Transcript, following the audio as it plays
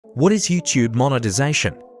What is YouTube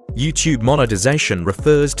monetization? YouTube monetization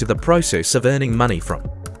refers to the process of earning money from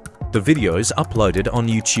the videos uploaded on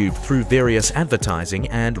YouTube through various advertising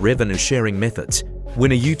and revenue sharing methods.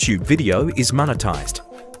 When a YouTube video is monetized,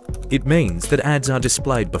 it means that ads are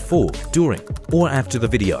displayed before, during, or after the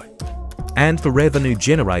video, and the revenue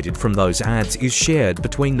generated from those ads is shared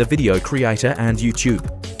between the video creator and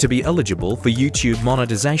YouTube. To be eligible for YouTube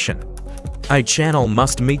monetization, a channel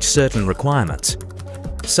must meet certain requirements,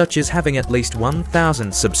 such as having at least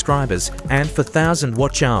 1,000 subscribers and 4,000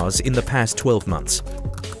 watch hours in the past 12 months.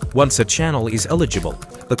 Once a channel is eligible,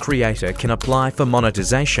 the creator can apply for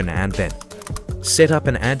monetization and then set up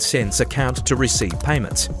an AdSense account to receive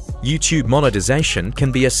payments. YouTube monetization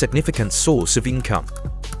can be a significant source of income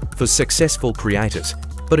for successful creators,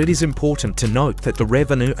 but it is important to note that the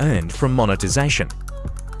revenue earned from monetization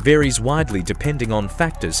varies widely depending on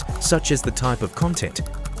factors such as the type of content,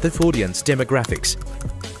 the audience demographics,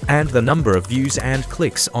 and the number of views and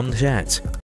clicks on ads.